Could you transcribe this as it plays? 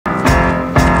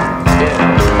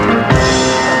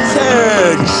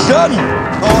Attention!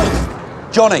 Right.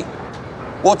 Johnny,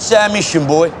 what's our mission,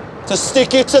 boy? To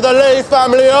stick it to the Lee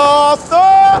family,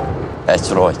 Arthur!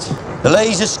 That's right. The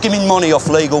Lees are skimming money off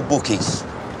legal bookies,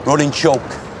 running chalk,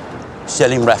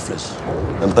 selling rafflers,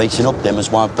 and beating up them as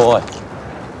won't buy.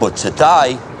 But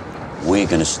today, we're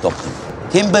going to stop them.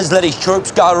 Kimber's let his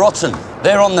troops go rotten.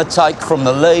 They're on the take from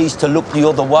the Lees to look the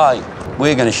other way.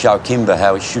 We're going to show Kimber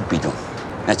how it should be done.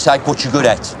 Now take what you're good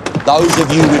at. Those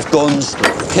of you with guns,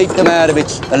 keep them out of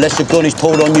it. Unless a gun is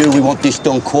pulled on you, we want this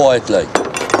done quietly.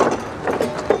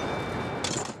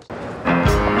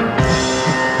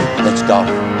 Let's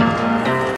go.